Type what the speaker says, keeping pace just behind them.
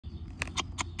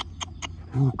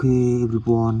Okay,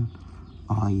 everyone.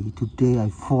 Today I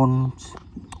found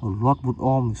a lot with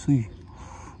arm. See,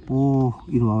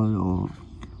 in my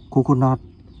coconut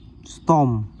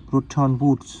Stump rotan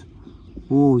boots.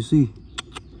 See,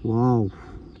 wow,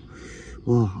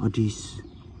 are these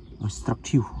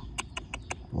structure?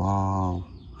 Wow,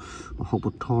 a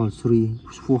hop tall,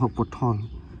 4 hop tall,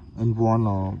 and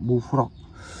one Bullfrog.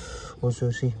 Also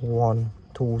see 1,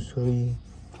 2, 3,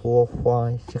 4,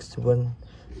 5, 6, 7,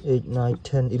 8, 9,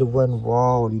 10, 11.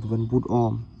 Wow, 11 boot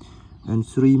arm, and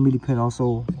 3 millipede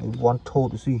also, and 1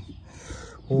 toad. See,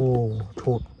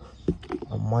 toad,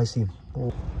 amazing.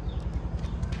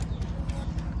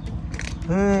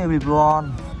 Hey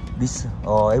everyone, this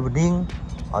evening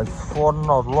I found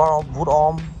a lot of boot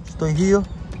arm. Stay here,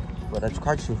 but I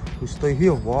catch you. We stay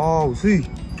here. Wow, see.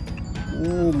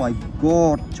 Oh my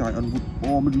god, giant wood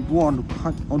arm, everyone, to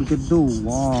cut on the door.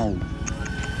 Wow.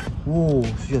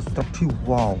 See a structure.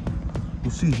 Wow. You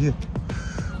see here.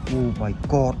 Oh my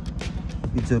god.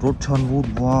 It's a rotan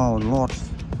wood. Wow, lots.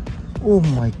 Oh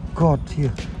my god,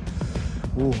 here.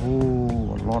 A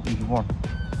lot, everyone.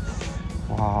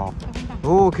 Wow.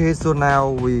 Okay, so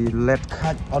now we let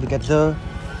cut all together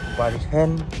by the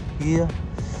hand here.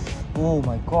 Oh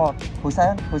my god. Hồi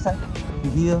sáng.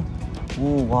 Here.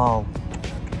 Wow.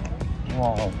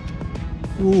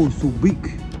 So big.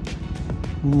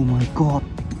 Oh my god.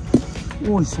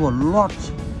 It's so a lot.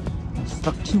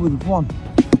 Stuck to in one.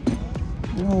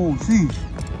 See.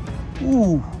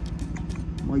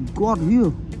 My god,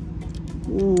 here.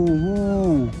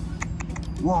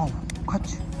 Wow.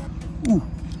 Catch.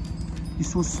 It's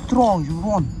so strong, you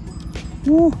run.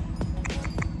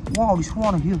 Wow, this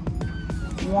one here.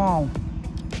 Wow.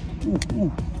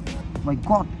 My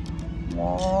god.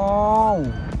 Wow.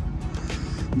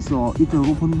 It's a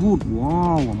open wood.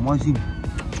 Wow, amazing.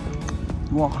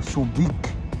 Wow, so big.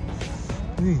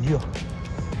 Here.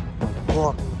 My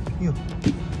god. Here.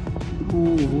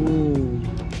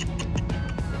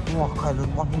 Wow, kind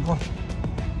of one.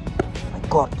 My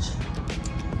god.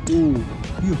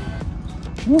 Here.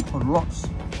 A lot.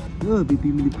 Yeah,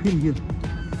 baby millipede here.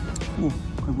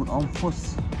 I put on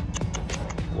first.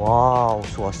 Wow,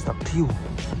 so I stuck to you.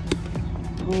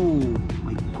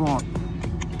 My god.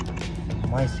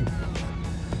 Amazing.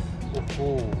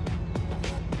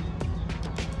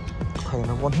 Kind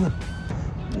of one here.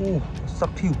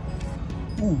 Stuck to you.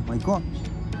 My god.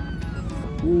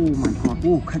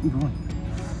 Cut it on.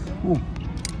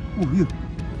 Here.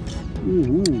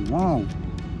 Wow.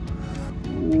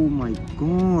 My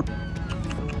god.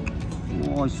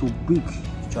 It's so big.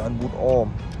 Giant wood arm.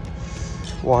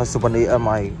 So when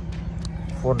I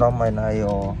fall down my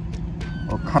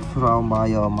cut around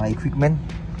my equipment.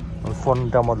 I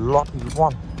found them a lot in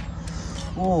one.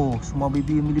 Small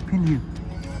baby millipede here.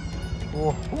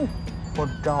 Fall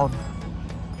down.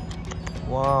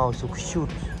 Wow, so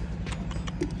cute.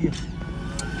 Here.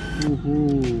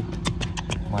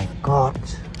 My god.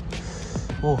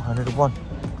 Another one.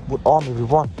 Wood arm,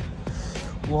 everyone.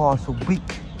 Wow, so big.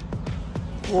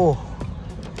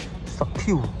 Stuck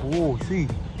to. See.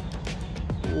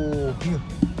 Here.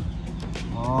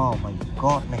 Oh my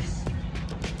godness.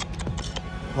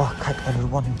 Wow, cut another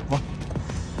one.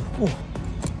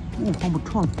 How much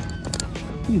ton?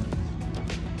 Here.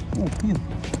 Here.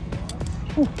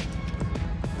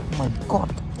 My god.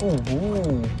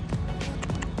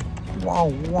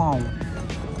 Wow.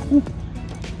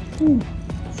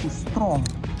 So strong.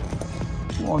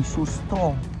 It's so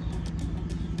strong.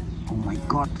 Oh my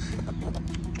god.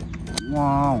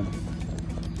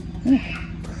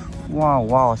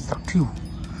 Wow, stuck to.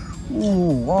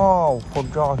 Wow, for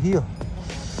jaw here.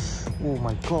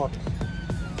 My god.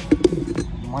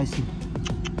 Amazing.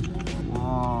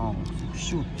 Wow,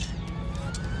 shoot.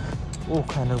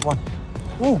 Kind of one.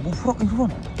 Bullfrog is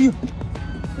one. Here.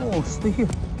 Stay here.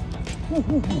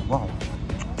 Wow.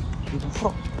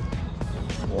 Bullfrog.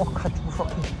 Catch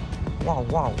bullfrog here.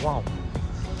 Wow.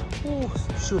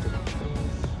 Shoot it.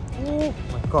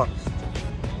 My god.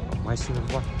 Amazing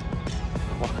one.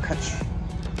 Catch.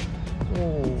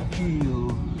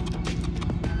 Here.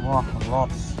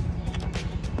 Lots.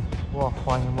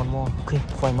 Find one more. Okay,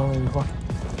 find one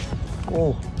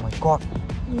more. My god.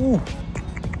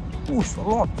 It's a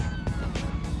lot.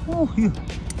 Here.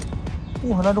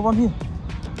 Another one here.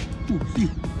 See.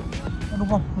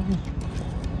 Another one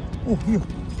here. Here.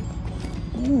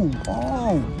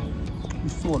 Wow.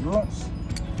 It's so lots.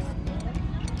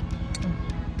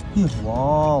 Here.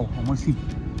 Wow. Amazing.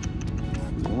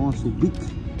 So big.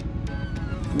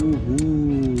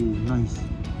 Nice.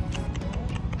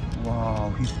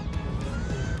 Wow. Here.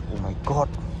 My god.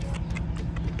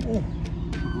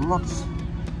 Lots.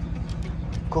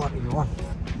 God, everyone.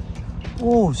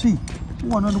 Oh, see.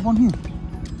 Oh, another one here.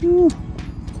 Oh,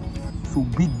 so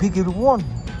big, everyone.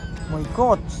 My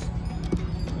God.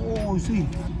 Oh, see.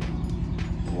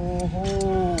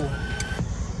 Oh,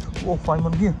 oh, find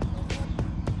one here.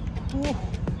 Oh.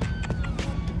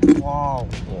 Wow.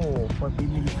 Oh, find big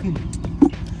Millipede.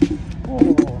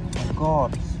 Oh, my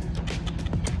God.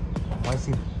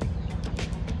 Amazing.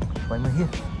 Find one here.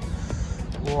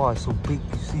 Wow, so big,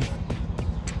 you see.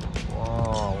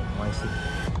 Wow, amazing.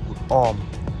 Good arm.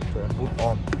 Good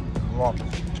arm. Lot.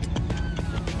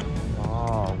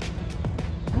 Wow.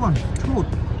 One, two.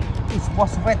 It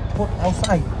was wet. Put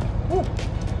outside. Oh.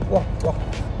 Wow, wow,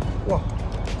 wow.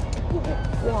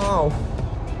 Wow.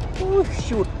 Oh,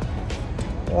 shoot.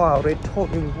 Wow, red toad,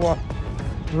 everyone.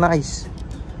 Nice.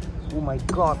 Oh my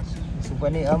God. It's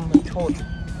very toad.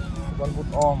 One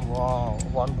wood arm. Wow.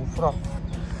 One bullfrog.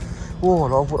 Oh, a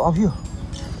lot of wood arm here.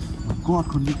 Oh my God,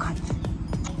 can you catch?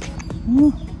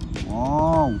 Ooh.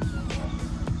 Wow.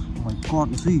 Oh my God,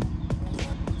 you see.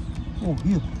 Oh,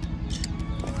 here.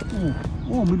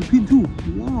 Oh, Millipede too.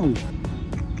 Wow.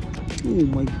 Oh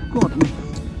my God.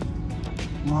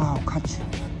 Wow, catch.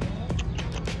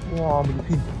 Wow,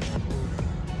 Millipede.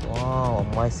 Wow,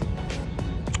 amazing.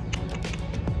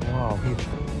 Wow, here.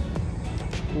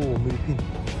 Oh, Millipede.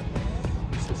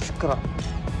 It's a scrap.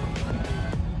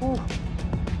 Oh.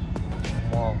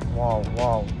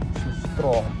 Wow. So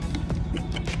strong.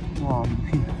 Wow,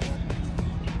 Millipede.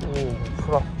 Oh,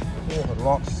 frog. Oh,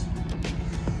 lots.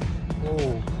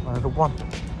 Oh, another one.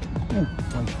 Oh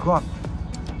my God.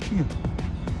 Here.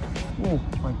 Oh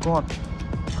my God.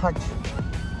 Catch.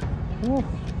 Oh.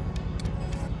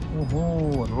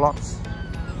 Oh, lots.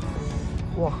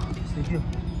 Wow, see here.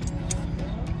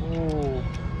 Oh,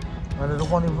 another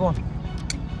one, everyone.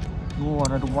 Oh,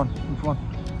 another one, everyone.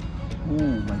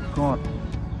 Oh my God.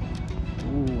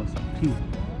 Oh, what's up here?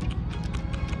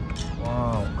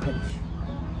 Wow, catch.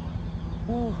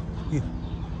 Oh, here.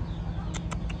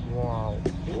 Wow.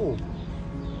 Oh,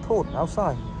 toad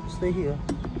outside. Stay here.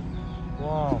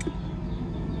 Wow.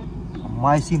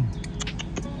 Amazing.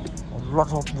 A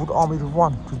lot of wood arm,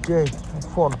 everyone. Today, have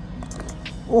fun.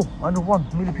 Oh, another one.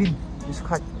 Millipede. This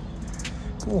kite.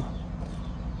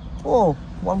 Oh,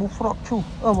 one bullfrog too.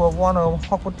 Oh, one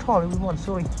hawk tall, everyone.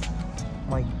 Sorry.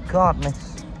 My God,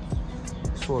 nice.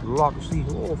 So a lot to see.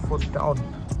 Oh, fall down.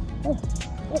 Oh,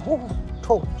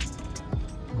 toad.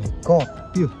 My God,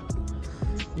 here.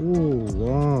 Oh,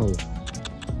 wow.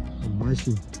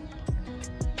 Amazing.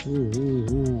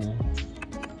 Oh.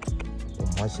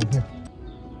 Amazing here.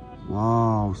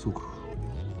 Wow, so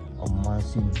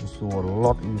amazing. So a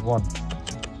lot in one.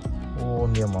 Oh,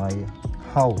 near my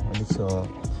house. And it's to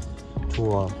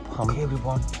pump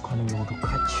everyone. Can you to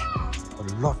catch a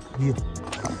lot here?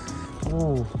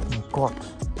 Oh my God.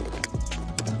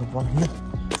 Another one here.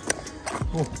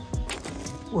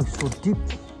 Oh, it's so deep.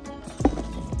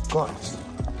 God.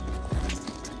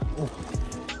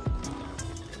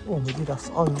 Oh, maybe that's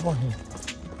all we want here.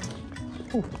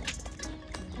 Oh,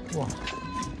 wow.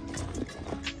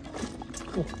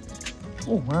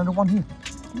 Oh, another one here.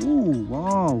 Oh,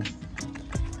 wow.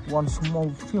 One small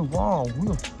here. Wow.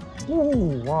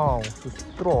 Oh, wow. So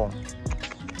strong.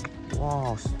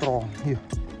 Wow, strong here.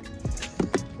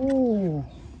 Oh,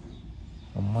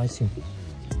 amazing.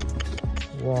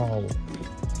 Wow.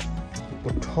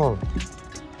 But tall.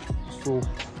 So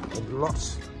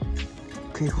lots.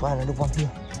 Okay, find another one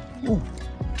here. Oh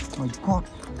my God,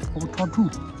 over too.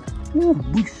 Oh,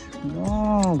 big.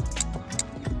 Wow.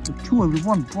 The two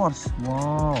everyone boss.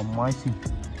 Wow, amazing.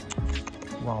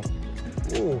 Wow.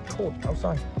 Oh, toad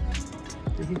outside.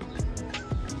 See? Oh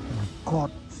my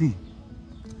God, see.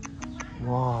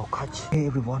 Wow, catch. Hey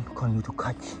everyone, can you to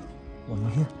catch? One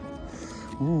more here.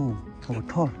 Oh, over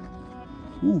tall.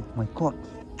 Oh my God.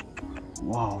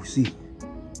 Wow, see.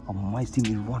 Amazing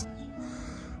everyone.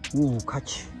 Oh,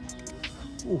 catch.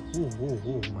 Oh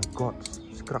my God.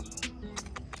 Scrap.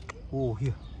 Oh,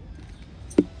 here.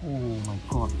 Oh my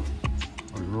God.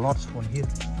 Lots one here.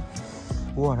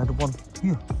 Oh, another one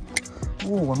here.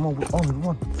 Oh, one more with only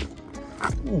one.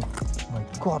 Oh my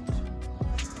God.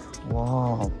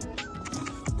 Wow.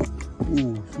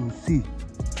 Oh, so see.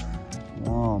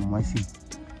 Wow, amazing.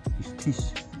 His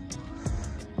teeth.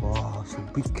 Wow, so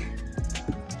big.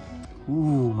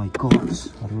 Oh my God,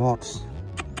 lots.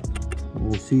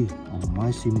 Oh, see,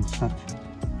 amazing such.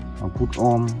 I put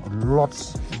on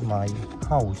lots in my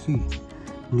house. See,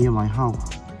 near my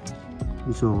house.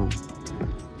 It's a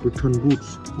return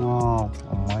boots. Wow,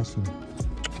 amazing.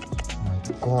 My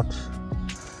God.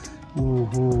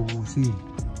 Oh, see.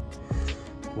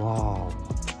 Wow.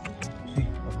 See,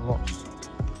 lots.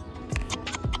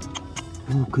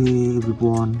 Okay,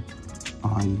 everyone.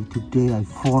 Today I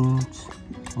found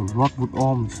a lot wood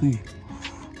arm. See,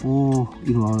 oh,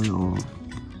 in my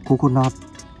coconut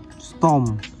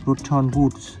stump, rotten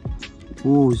woods.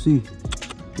 Oh, see,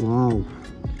 wow,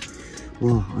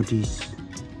 wow, this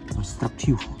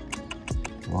statue.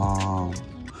 Wow,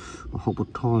 a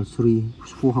hopper three,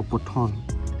 4 hopper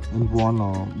and one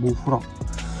bullfrog.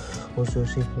 Also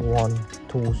see 1,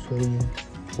 2, 3,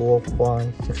 4,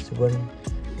 5, 6, 7,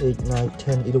 8, 9,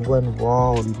 10, 11.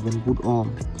 Wow, 11 wood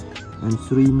arm. And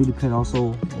 3 millipede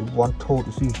also. And 1 toad,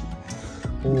 you see.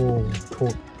 Oh,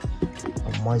 toad.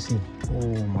 Amazing.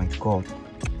 Oh my god.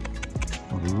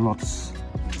 Lots.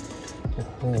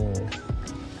 Oh,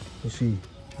 you see.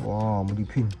 Wow,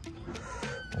 millipede.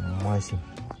 Amazing.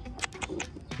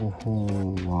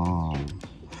 Oh, wow.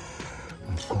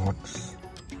 My god.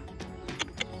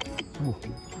 Oh,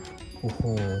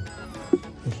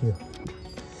 here.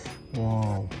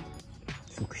 Wow,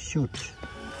 so cute.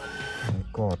 Oh my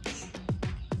god.